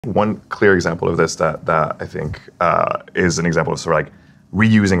One clear example of this that I think is an example of sort of like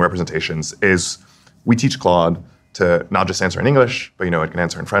reusing representations is we teach Claude to not just answer in English, but it can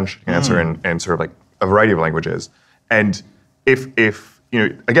answer in French, it can answer in sort of like a variety of languages. And if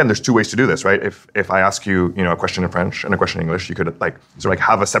again, there's two ways to do this, right? If I ask you, a question in French and a question in English, you could like sort of like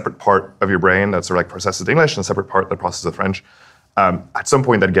have a separate part of your brain that sort of like processes English and a separate part that processes the French. At some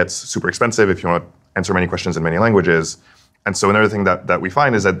point, that gets super expensive if you want to answer many questions in many languages. And so another thing that we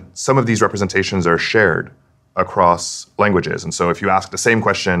find is that some of these representations are shared across languages. And so if you ask the same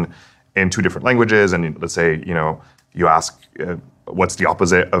question in two different languages, and let's say, you ask what's the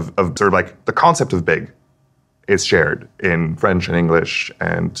opposite of sort of like the concept of big is shared in French and English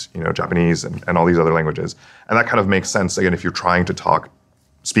and, Japanese and all these other languages. And that kind of makes sense. Again, if you're trying to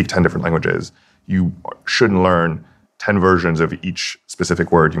speak 10 different languages, you shouldn't learn 10 versions of each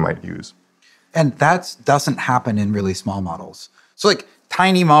specific word you might use. And that doesn't happen in really small models. So like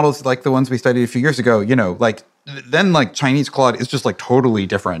tiny models like the ones we studied a few years ago, then like Chinese Claude is just like totally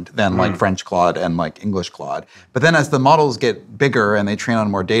different than like French Claude and like English Claude. But then as the models get bigger and they train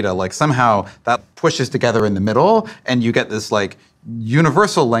on more data, like somehow that pushes together in the middle and you get this like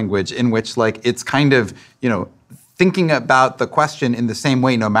universal language in which like it's kind of, thinking about the question in the same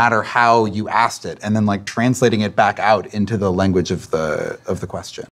way no matter how you asked it and then like translating it back out into the language of the question.